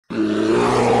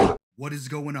What is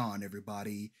going on,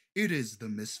 everybody? It is the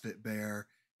Misfitbear,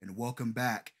 and welcome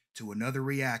back to another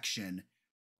reaction.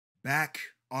 Back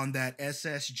on that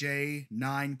SSJ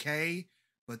 9K,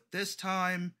 but this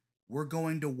time we're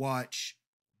going to watch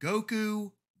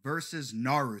Goku versus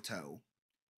Naruto.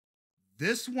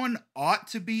 This one ought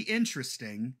to be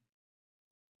interesting,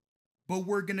 but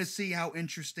we're going to see how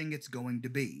interesting it's going to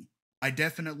be. I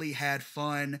definitely had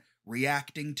fun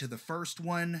reacting to the first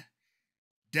one.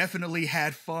 Definitely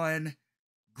had fun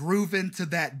grooving to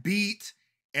that beat,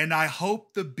 and I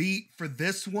hope the beat for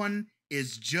this one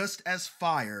is just as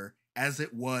fire as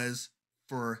it was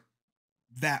for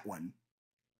that one.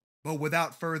 But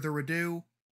without further ado,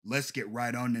 let's get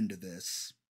right on into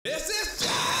this. This is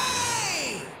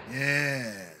Jay!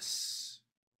 Yes.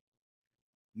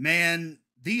 Man,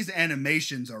 these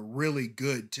animations are really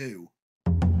good too.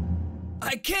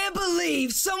 I can't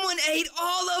believe someone ate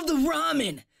all of the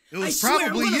ramen. It was I swear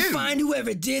probably I'm gonna you. find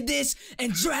whoever did this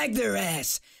and drag their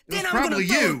ass. Then I'm gonna probably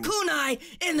throw you. a kunai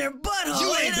in their butthole.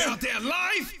 You ain't about that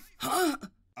life! Huh?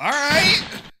 Alright.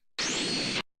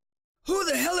 Who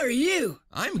the hell are you?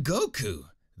 I'm Goku,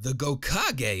 the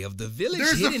Gokage of the village.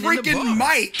 There's a hidden in the freaking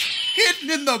bar. mic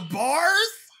hidden in the bars?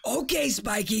 Okay,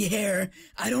 spiky hair.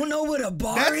 I don't know what a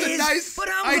bar That's a is, nice but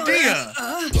I'm idea.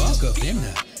 Walk up in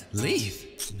the leaf,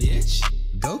 bitch.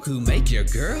 Goku make your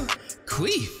girl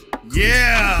queef.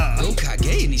 Yeah.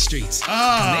 Gokage in these streets.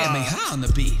 Kamehameha on the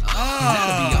beat. And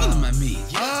that'll be all of my meat.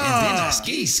 And then I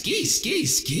ski.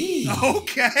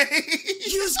 Okay.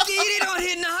 You skated on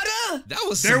Hinata? That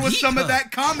was There was heat, some of huh?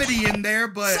 that comedy in there,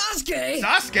 but Sasuke?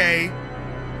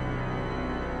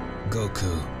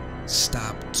 Goku,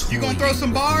 stop toying You gonna throw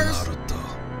some with bars? Naruto.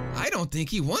 I don't think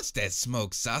he wants that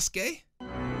smoke, Sasuke.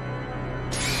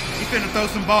 he finna throw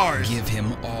some bars. Give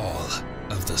him all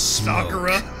of the smoke.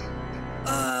 Sakura.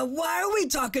 Why are we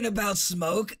talking about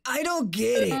smoke? I don't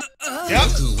get it. Yep.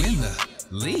 Goku in the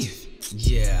leaf.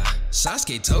 Yeah,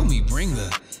 Sasuke told me bring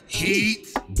the heat.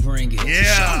 Bring it.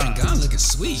 Yeah. Sharingan looking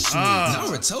sweet.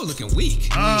 Naruto looking weak.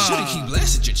 Should've keep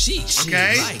blasting your cheeks.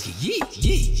 Okay. Shit like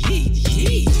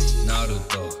yeet.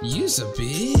 Naruto, you's a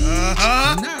bitch.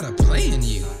 Not playing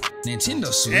you.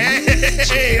 Nintendo Switch.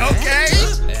 Hey, okay.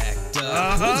 Act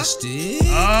up. Pull the stick.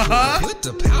 Put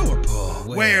the power paw.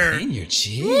 Where? In your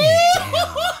cheek. Damn.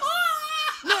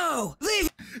 No, leave.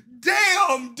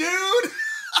 Damn, dude.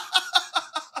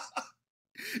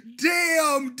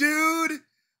 Damn, dude.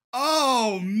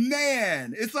 Oh,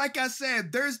 man. It's like I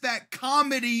said, there's that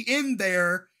comedy in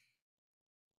there,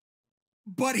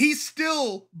 but he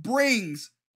still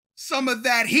brings some of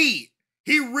that heat.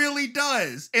 He really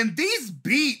does. And these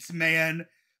beats, man,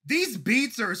 these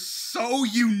beats are so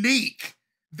unique.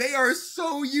 They are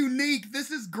so unique.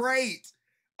 This is great.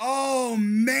 Oh,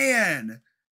 man.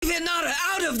 Hinata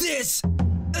out of this!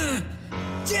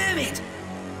 Damn it!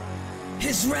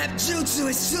 His rap jutsu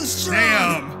is too strong!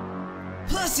 Damn.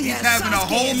 Plus he He's has having a Sasuke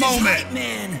whole as his moment. hype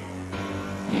man!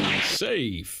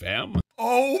 Say, fam.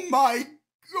 Oh, my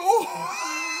God.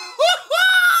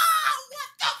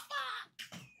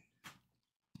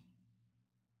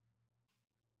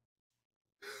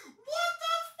 What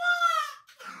the fuck?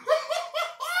 What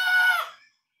the fuck?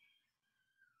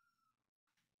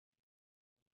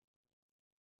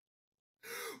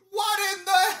 What in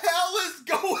the hell is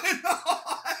going on?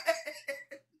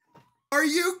 Are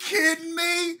you kidding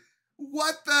me?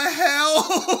 What the hell?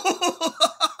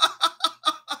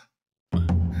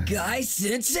 Guy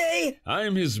Sensei?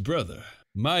 I'm his brother,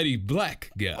 Mighty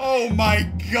Black Guy. Oh my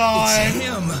God. It's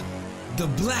him, the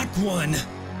black one.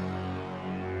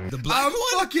 The black I'm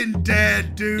one? fucking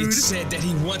dead, dude. It said that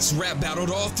he once rap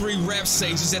battled all three rap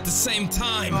sages at the same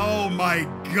time. Oh my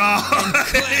God. And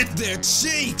clapped their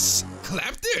cheeks.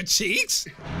 Clapped their cheeks?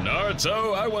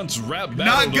 Naruto, I once rap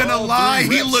battled Not gonna all lie,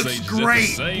 three he rap looks sages at the great,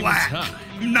 same Black. time.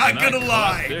 I'm not And I gonna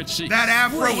clapped lie. their cheeks. That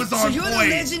afro Wait, was so on you're the point.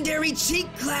 legendary cheek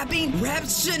clapping rap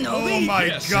shinobi? Oh my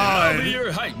Yes, God. I'll be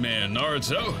your hype man,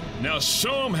 Naruto. Now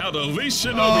show him how the least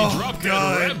shinobi Oh, dropped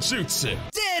God. that rap jutsu.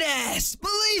 Dead ass!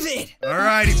 Believe it!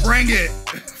 Alrighty, bring it.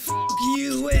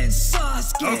 You and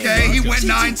Sasuke! Okay, he went Chichi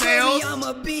nine told me tails.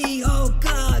 I'ma be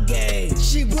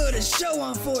Hokage. She put a show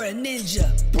on for a ninja.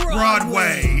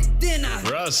 Broadway. Then I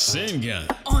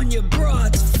Rasengan. on your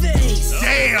broad's face.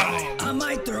 Damn. I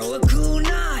might throw a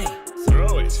kunai.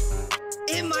 Throw it.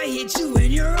 It might hit you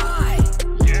in your eye.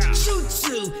 Yeah.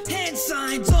 Jutsu, hand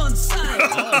signs on sight.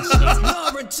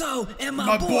 Naruto and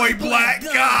my boy Black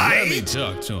Let me Guy.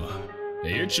 talk to him.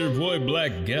 Hey, it's your boy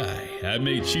Black Guy. I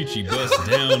made Chi-Chi bust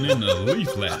down in the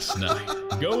leaf last night.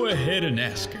 Go ahead and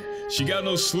ask her. She got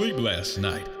no sleep last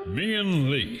night. Me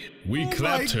and Lee, we Oh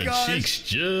clapped my her gosh. cheeks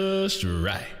just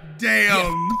right. Damn.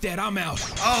 Yeah, Dad, I'm out.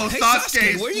 Oh, Hey,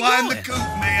 Sasuke's where you flying the going? coop,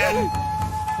 man.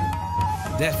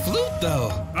 That flute, though.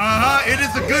 Uh-huh, it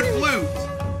is a good flute.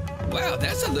 Wow,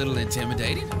 that's a little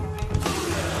intimidating.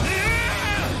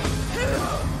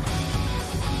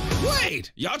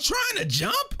 Wait, y'all trying to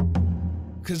jump?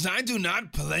 Cause I do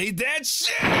not play that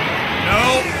shit.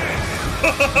 No.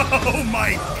 Oh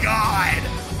my god.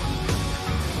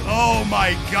 Oh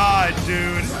my god,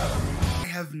 dude. I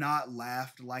have not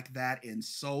laughed like that in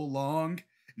so long.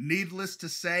 Needless to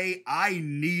say, I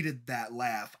needed that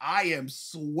laugh. I am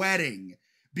sweating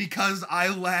because I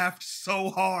laughed so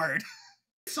hard.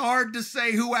 It's hard to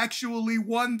say who actually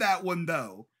won that one,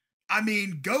 though. I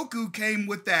mean, Goku came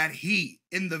with that heat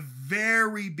in the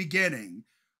very beginning,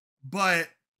 but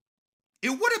it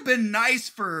would have been nice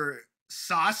for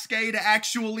Sasuke to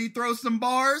actually throw some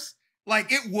bars.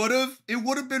 Like, it would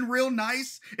have been real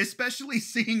nice, especially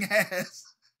seeing as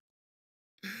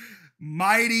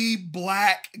Mighty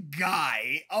Black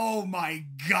Guy. Oh my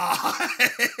gosh.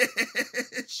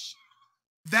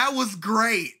 That was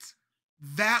great.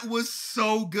 That was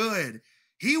so good.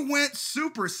 He went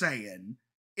Super Saiyan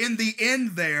in the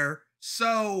end there,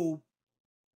 so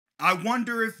I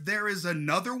wonder if there is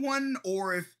another one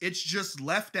or if it's just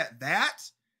left at that.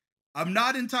 I'm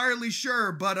not entirely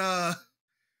sure, but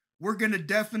we're gonna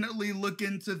definitely look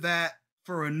into that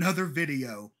for another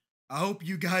video. I hope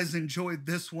you guys enjoyed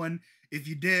this one. If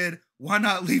you did, why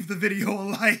not leave the video a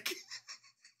like?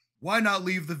 Why not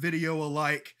leave the video a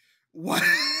like? Why?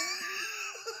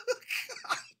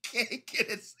 I can't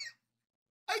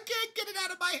get it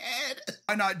out of my head.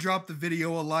 Why not drop the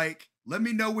video a like? Let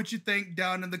me know what you think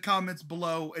down in the comments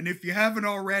below. And if you haven't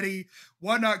already,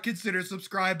 why not consider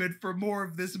subscribing for more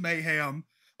of this mayhem?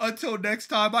 Until next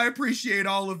time, I appreciate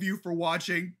all of you for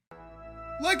watching.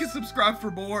 Like and subscribe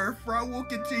for more, for I will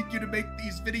continue to make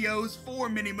these videos for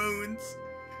Mini Moons.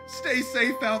 Stay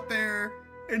safe out there,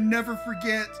 and never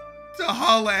forget to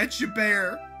holla at your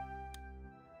bear.